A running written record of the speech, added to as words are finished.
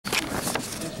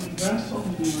wrestle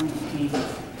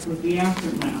with the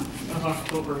aftermath of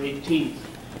October 18th.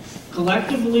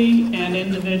 Collectively and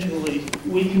individually,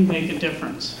 we can make a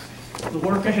difference. The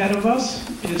work ahead of us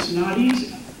is not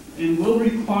easy and will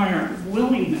require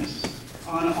willingness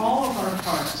on all of our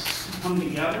parts to come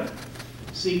together,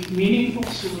 seek meaningful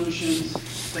solutions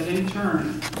that in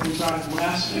turn will drive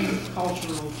lasting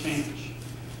cultural change.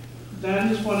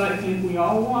 That is what I think we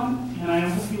all want, and I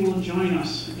hope you will join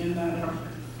us in that effort.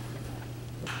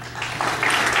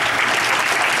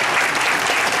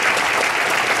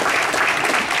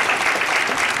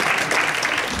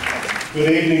 Good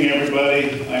evening,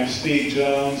 everybody. I'm Steve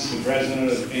Jones, the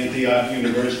president of Antioch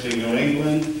University, New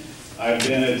England. I've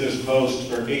been at this post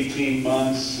for 18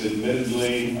 months.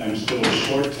 Admittedly, I'm still a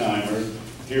short-timer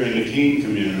here in the Keene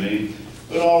community,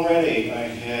 but already I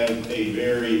have a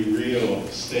very real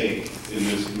stake in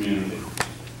this community.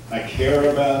 I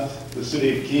care about the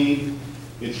city of Keene,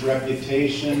 its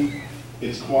reputation,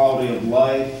 its quality of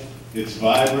life, its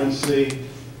vibrancy,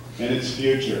 and its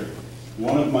future.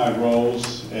 One of my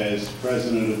roles as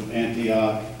president of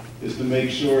Antioch is to make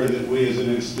sure that we as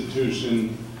an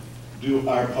institution do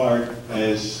our part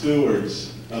as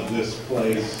stewards of this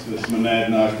place, this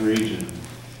Monadnock region.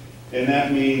 And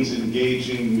that means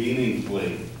engaging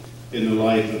meaningfully in the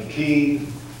life of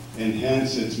Keene, and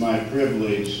hence it's my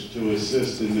privilege to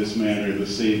assist in this manner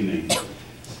this evening.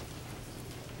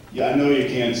 Yeah, I know you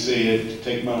can't see it,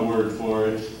 take my word for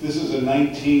it. This is a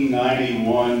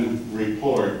 1991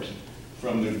 report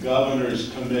from the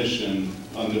Governor's Commission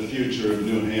on the Future of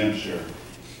New Hampshire.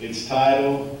 It's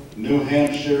titled, New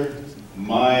Hampshire,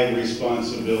 My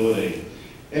Responsibility.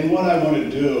 And what I want to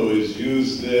do is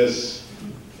use this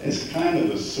as kind of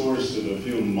the source of a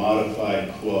few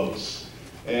modified quotes.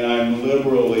 And I'm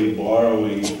liberally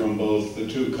borrowing from both the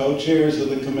two co-chairs of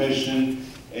the commission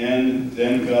and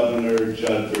then Governor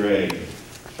Judd Gregg.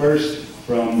 First,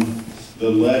 from the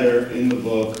letter in the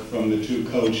book from the two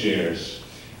co-chairs.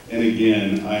 And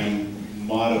again, I'm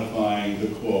modifying the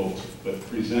quote, but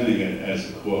presenting it as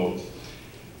a quote.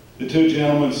 The two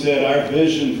gentlemen said, our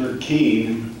vision for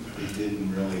Keene, they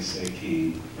didn't really say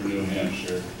Keene, for New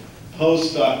Hampshire,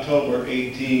 post-October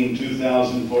 18,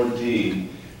 2014,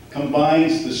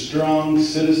 combines the strong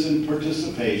citizen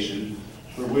participation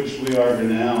for which we are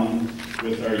renowned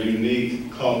with our unique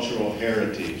cultural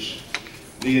heritage.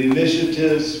 The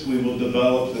initiatives we will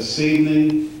develop this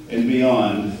evening and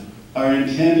beyond are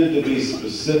intended to be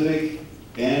specific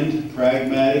and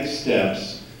pragmatic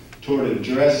steps toward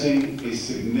addressing a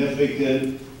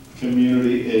significant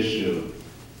community issue.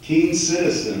 Keene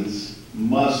citizens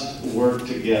must work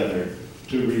together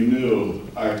to renew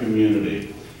our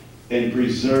community and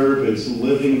preserve its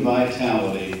living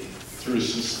vitality through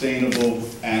sustainable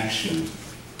action.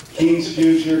 Keene's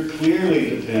future clearly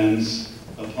depends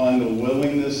upon the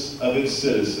willingness of its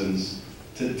citizens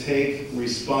to take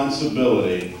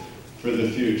responsibility for the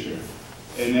future.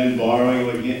 And then borrowing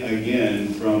again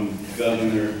from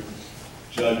Governor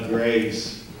Judd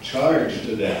Gregg's charge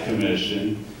to that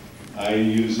commission, I'm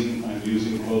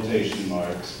using quotation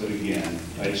marks, but again,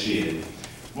 I cheated.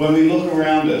 When we look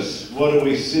around us, what do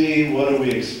we see, what do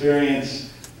we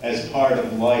experience as part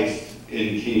of life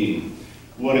in Keene?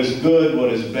 What is good,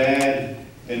 what is bad,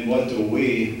 and what do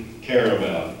we care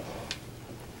about?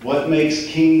 What makes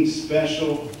Keene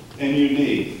special and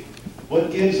unique?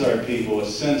 What gives our people a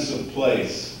sense of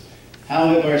place? How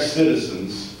have our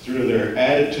citizens, through their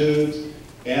attitudes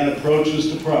and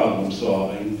approaches to problem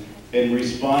solving in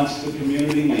response to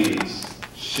community needs,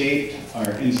 shaped our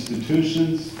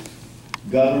institutions,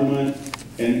 government,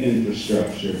 and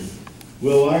infrastructure?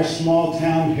 Will our small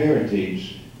town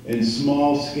heritage and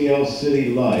small scale city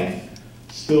life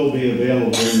still be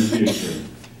available in the future?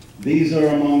 These are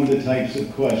among the types of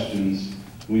questions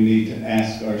we need to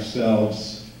ask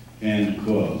ourselves. End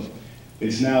quote.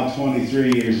 It's now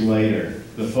 23 years later.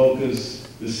 The focus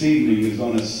this evening is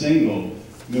on a single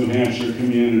New Hampshire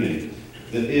community.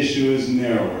 The issue is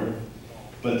narrower,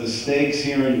 but the stakes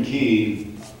here in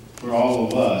Keene for all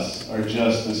of us are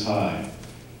just as high.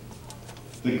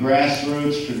 The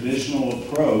grassroots traditional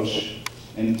approach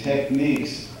and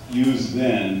techniques used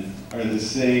then are the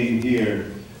same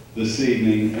here this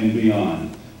evening and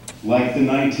beyond. Like the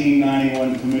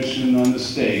 1991 Commission on the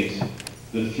State,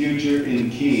 the future in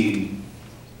Keene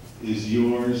is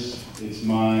yours, it's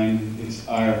mine, it's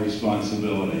our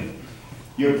responsibility.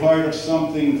 You're part of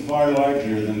something far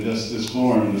larger than just this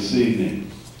forum this evening.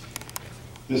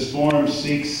 This forum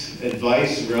seeks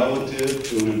advice relative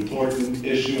to an important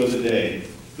issue of the day,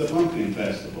 the Pumpkin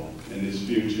Festival and its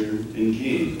future in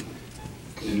Keene,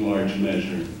 in large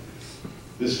measure.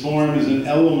 This forum is an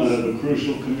element of a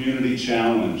crucial community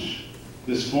challenge,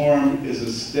 This forum is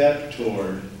a step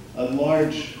toward, a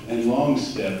large and long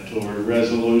step toward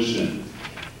resolution.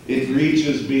 It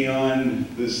reaches beyond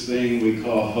this thing we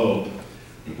call hope.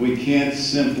 We can't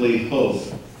simply hope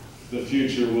the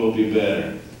future will be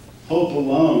better. Hope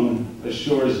alone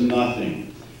assures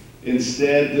nothing.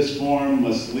 Instead, this forum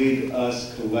must lead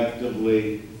us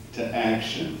collectively to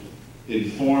action.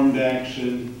 Informed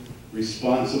action,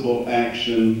 responsible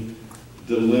action,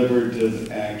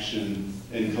 deliberative action,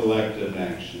 and collective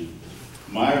action.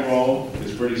 My role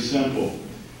is pretty simple.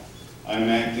 I'm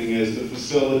acting as the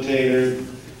facilitator,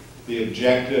 the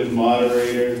objective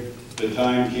moderator, the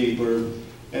timekeeper,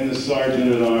 and the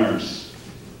sergeant at arms.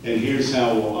 And here's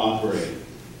how we'll operate.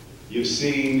 You've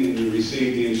seen and you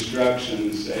received the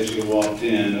instructions as you walked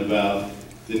in about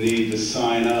the need to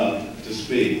sign up to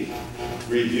speak.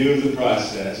 Review the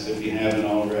process if you haven't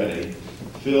already.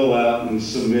 Fill out and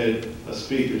submit a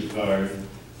speaker's card.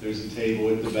 There's a table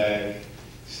at the back.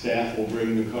 Staff will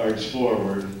bring the cards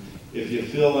forward. If you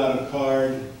fill out a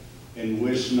card and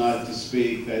wish not to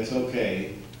speak, that's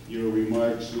okay. Your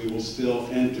remarks we will still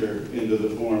enter into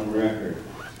the forum record.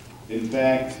 In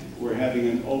fact, we're having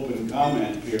an open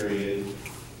comment period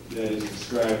that is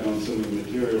described on some of the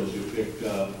materials you picked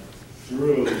up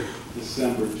through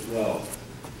December 12th.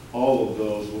 All of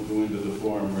those will go into the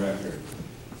forum record.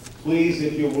 Please,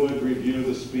 if you would, review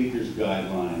the speaker's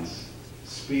guidelines.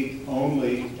 Speak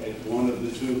only at one of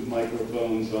the two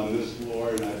microphones on this floor,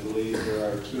 and I believe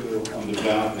there are two on the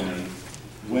balcony,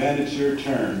 when it's your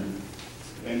turn.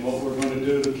 And what we're going to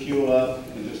do to queue up,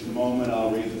 in just a moment,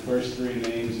 I'll read the first three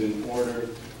names in order,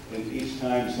 and each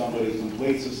time somebody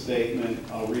completes a statement,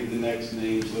 I'll read the next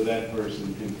name so that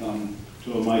person can come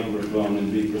to a microphone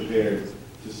and be prepared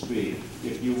to speak.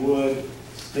 If you would,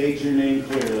 state your name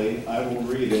clearly. I will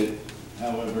read it.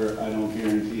 However, I don't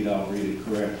guarantee I'll read it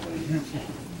correctly.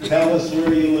 Tell us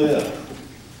where you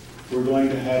live. We're going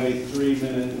to have a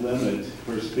 3-minute limit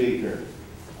per speaker.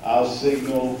 I'll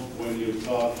signal when you've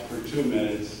talked for 2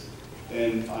 minutes,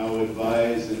 and I'll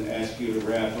advise and ask you to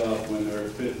wrap up when there are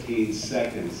 15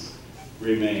 seconds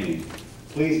remaining.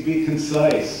 Please be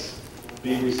concise.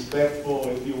 Be respectful,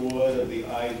 if you would, of the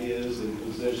ideas and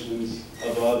positions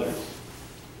of others.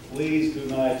 Please do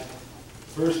not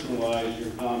personalize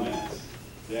your comments.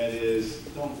 That is,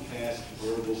 don't cast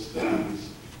verbal stones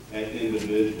at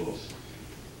individuals.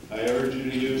 I urge you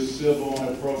to use civil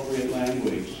and appropriate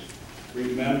language.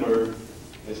 Remember,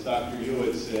 as Dr.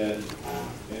 Hewitt said,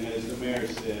 and as the mayor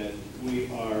said, we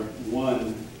are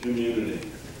one community.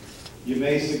 You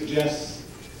may suggest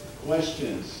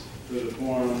questions for the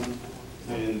forum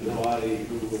and the body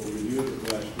who will review the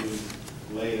questions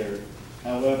later.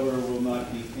 However, we'll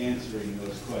not be answering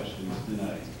those questions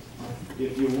tonight.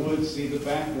 If you would, see the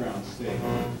background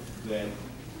statement that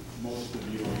most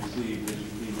of you received as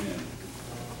you came in.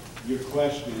 Your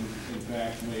question, in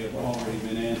fact, may have already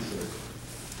been answered.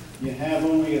 You have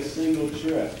only a single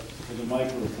trip to the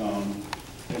microphone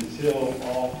until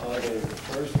all other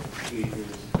first speakers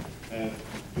have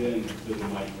been to the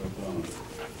microphone.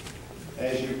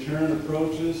 As your turn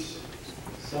approaches,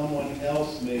 someone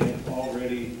else may have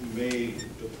already made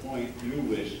the point you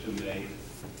wish to make.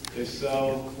 If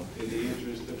so, in the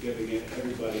interest of giving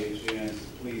everybody a chance,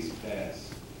 please pass.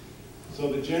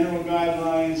 So the general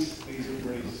guidelines, these are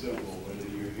pretty simple, whether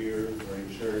you're here or in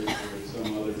church or at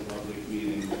some other public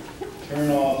meeting.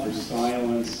 Turn off or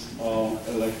silence all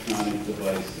electronic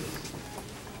devices.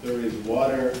 There is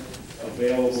water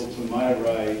available to my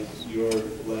right, your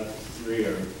left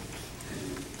rear.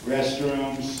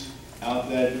 Restrooms, out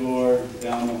that door,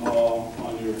 down the hall,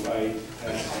 on your right,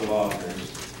 past the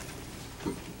lockers.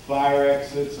 Fire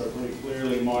exits are pretty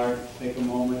clearly marked. Take a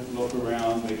moment, look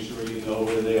around, make sure you know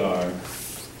where they are.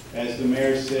 As the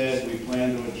mayor said, we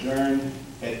plan to adjourn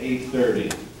at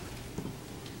 8:30.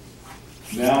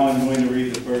 Now I'm going to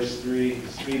read the first three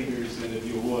speakers, and if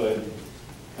you would,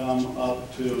 come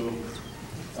up to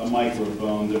a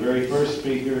microphone. The very first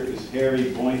speaker is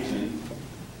Harry Boynton.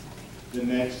 The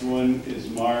next one is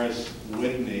Morris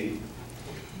Whitney.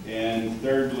 And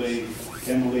thirdly,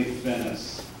 Emily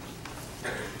Finnis.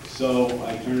 So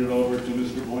I turn it over to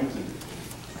Mr. Boynton.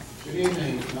 Good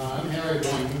evening. I'm Harry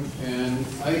Boynton, and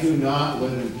I do not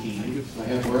live in Keene. I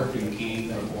have worked in Keene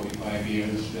for 45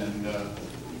 years, and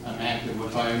I'm active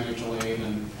with fire mutual aid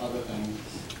and other things.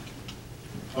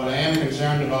 But I am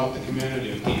concerned about the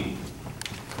community of Keene.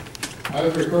 I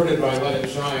was recruited by Let It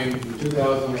Shine in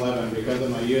 2011 because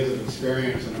of my years of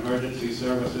experience in emergency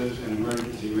services and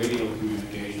emergency radio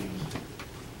communications.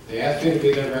 They asked me to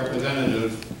be their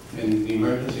representative in the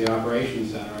Emergency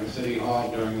Operations Center at City Hall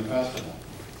during the festival.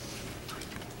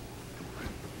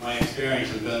 My experience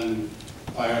has been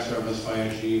fire service,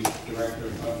 fire chief, director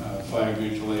of fire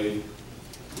mutual aid.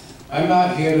 I'm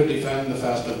not here to defend the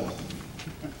festival.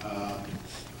 I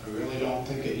really don't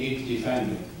think it needs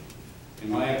defending. In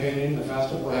my opinion, the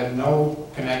festival had no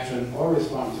connection or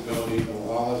responsibility for the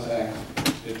lawless acts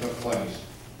that took place.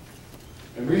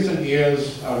 In recent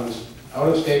years,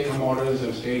 out-of-state promoters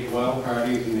have staged wild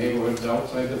parties in neighborhoods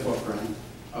outside the footprint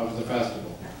of the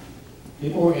festival.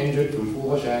 People were injured from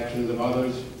foolish actions of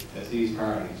others at these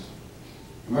parties.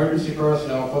 Emergency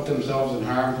personnel put themselves in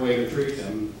harm's way to treat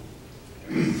them,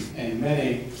 and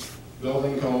many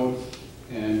building codes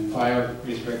and fire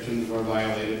restrictions were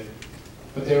violated,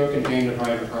 but they were contained to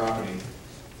private property.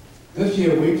 This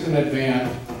year, weeks in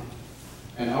advance,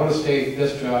 an out-of-state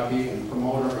disc jockey and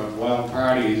promoter of wild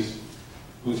parties,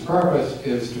 whose purpose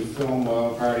is to film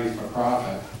wild parties for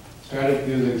profit, started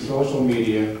using social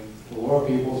media to lure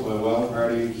people to a wild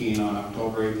party in Keene on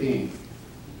October 18th.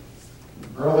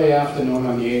 Early afternoon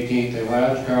on the 18th, a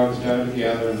large crowd started to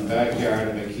gather in the backyard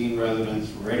of a Keene residence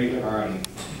ready to party.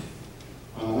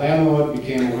 When the landlord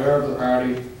became aware of the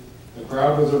party, the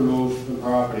crowd was removed from the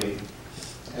property,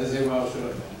 as they well should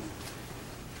have been.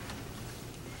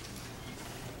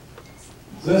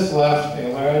 This left a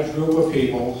large group of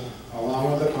people,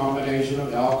 along with a combination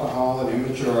of alcohol and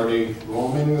immaturity,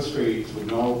 roaming the streets with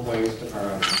no place to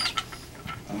party.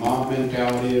 A mob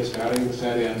mentality is starting to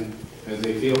set in as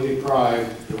they feel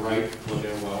deprived to right for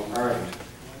their wild party.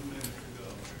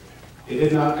 They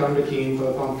did not come to Keene for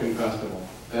the Pumpkin Festival.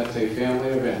 That's a family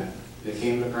event. They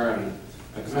came to party.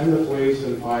 I commend the police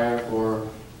and fire for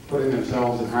putting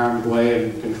themselves in harm's way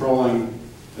and controlling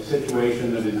a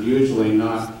situation that is usually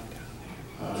not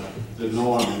the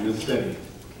norm in this city.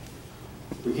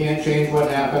 We can't change what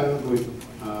happened.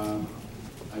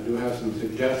 I do have some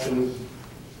suggestions.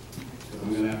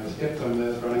 I'm going to have to skip some of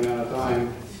this, running out of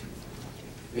time.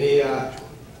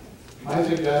 My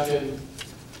suggestion,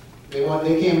 they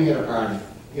came here to party.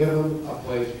 Give them a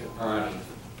place to party,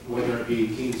 whether it be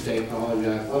Keene State College,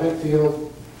 athletic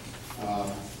field,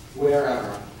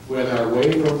 wherever, where they're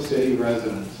away from city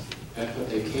residents. That's what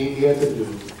they came here to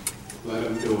do. Let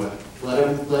them do it. Let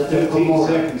them 15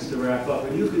 seconds to wrap up,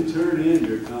 and you can turn in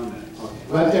your comments. Okay.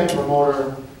 Let their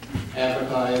promoter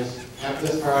advertise at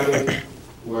this party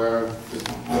where the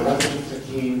residents of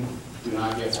Keene do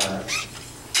not get hurt.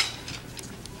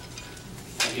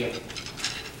 Thank you.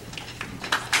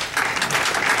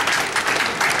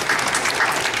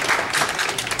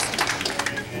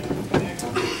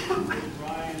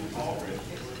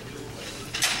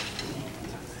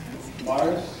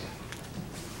 Bars?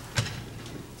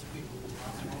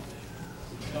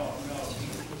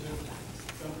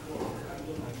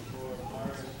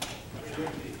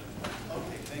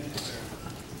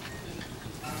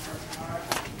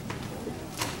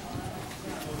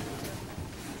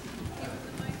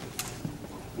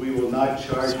 We will not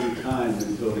charge you time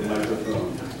until the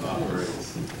microphone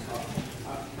operates.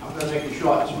 I'm going to make it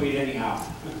short and sweet anyhow.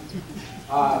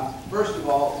 First of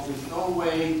all, there's no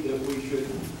way that we should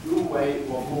do away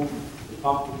or move the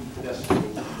Pumpkin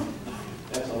Festival.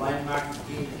 That's a landmark in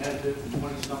Keene, has been for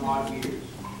 20-some odd years.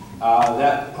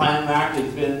 That landmark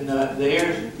has been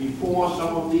there before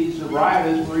some of these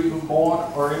rioters were even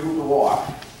born or able to walk.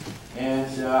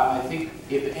 And I think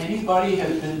if anybody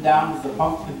has been down to the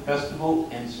Pumpkin Festival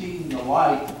and seen the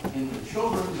light in the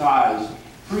children's eyes,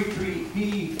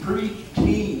 pre-teens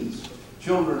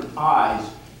children's eyes,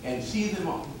 and see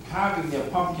them carving their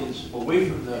pumpkins away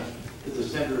from the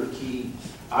center of Keene,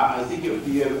 I think it would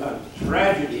be a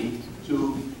tragedy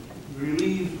to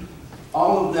relieve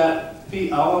all of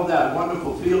that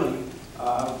wonderful feeling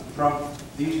from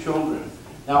these children.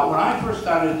 Now, when I first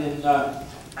started in the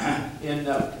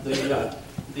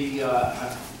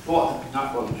 4th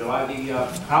of July, the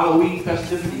Halloween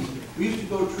festivities, we used to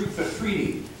go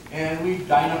trick-or-treating, and we'd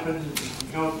dine up and,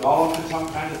 doll up in some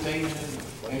kind of thing,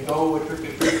 and go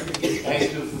trick-or-treating and get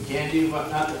bags of candy and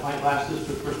whatnot that might last us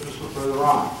to Christmas or further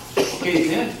on. Okay,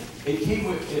 then it came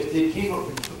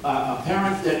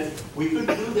apparent that we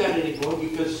couldn't do that anymore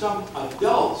because some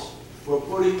adults were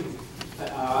putting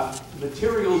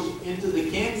materials into the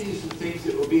candies and things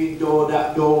that were being doled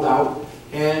out,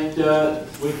 and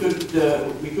we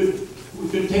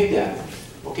couldn't take that.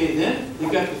 Okay, then they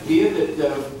got the idea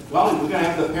that well, we're going to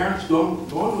have the parents going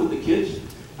with the kids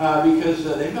because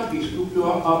they might be scooped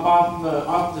up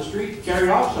off the street, carried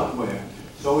off somewhere.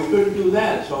 So we couldn't do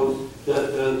that. So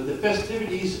the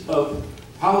festivities of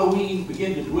Halloween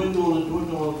began to dwindle and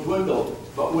dwindle and dwindle.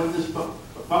 But when this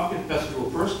Pumpkin Festival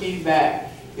first came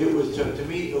back, it was to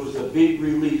me it was a big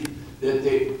relief that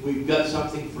we've got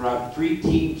something for our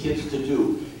pre-teen kids to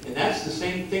do. And that's the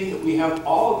same thing that we have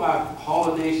all of our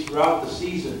holidays throughout the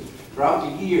season, throughout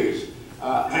the years,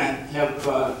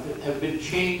 have been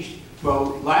changed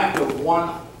for lack of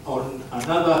one or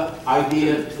another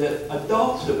idea that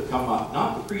adults have come up,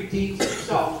 not the preteens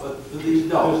themselves, but for these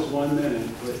adults. Just 1 minute,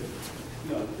 but,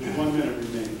 no, there's 1 minute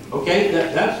remaining. Okay,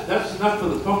 that's enough for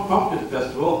the Pumpkin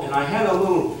Festival, and I had a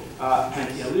little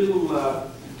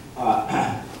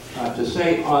to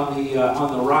say on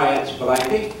the riots, but I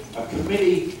think a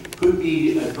committee could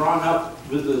be drawn up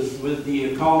with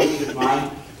the college in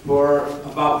mind for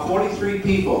about 43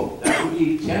 people. That would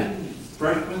be 10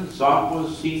 freshmen,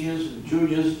 sophomores, seniors, and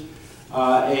juniors,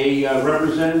 a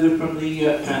representative from the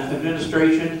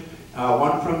administration,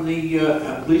 one from the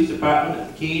police department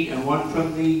at Keene, and one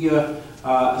from the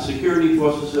security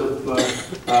forces of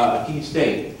Keene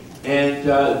State. And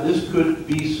this could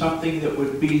be something that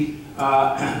would be,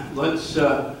 let's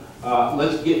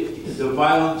get the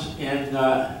violence and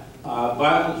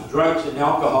violence, drugs, and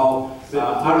alcohol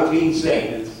out of Keene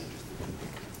State.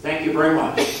 Thank you very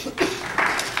much.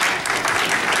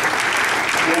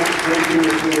 Thank you,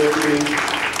 Mr. Whitney.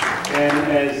 And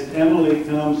as Emily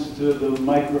comes to the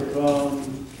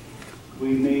microphone, we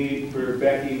need for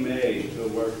Becky May to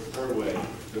work her way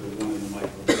to the one of the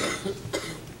microphones.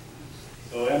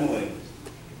 So Emily.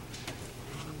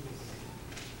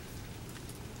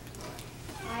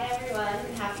 Hi everyone,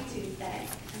 happy Tuesday.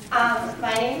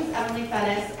 My name is Emily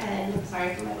Fennis, and I'm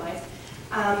sorry for my voice.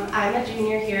 I'm a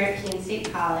junior here at Keene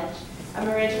State College. I'm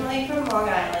originally from Long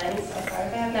Island, so sorry if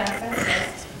I have an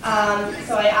accent.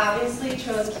 So I obviously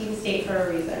chose Keene State for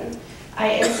a reason.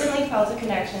 I instantly felt a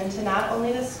connection to not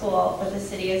only the school, but the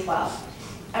city as well.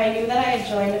 I knew that I had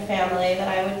joined a family that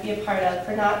I would be a part of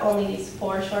for not only these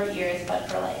 4 short years, but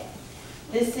for life.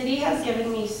 This city has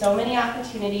given me so many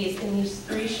opportunities in these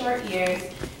 3 short years,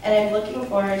 and I'm looking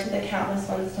forward to the countless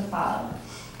ones to follow.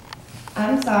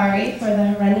 I'm sorry for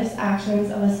the horrendous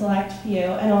actions of a select few,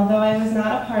 and although I was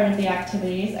not a part of the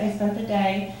activities, I spent the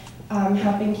day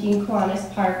helping Keene Kiwanis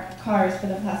park cars for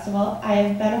the festival. I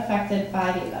have been affected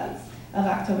by the events of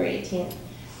October 18th.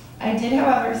 I did,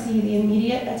 however, see the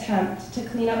immediate attempt to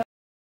clean up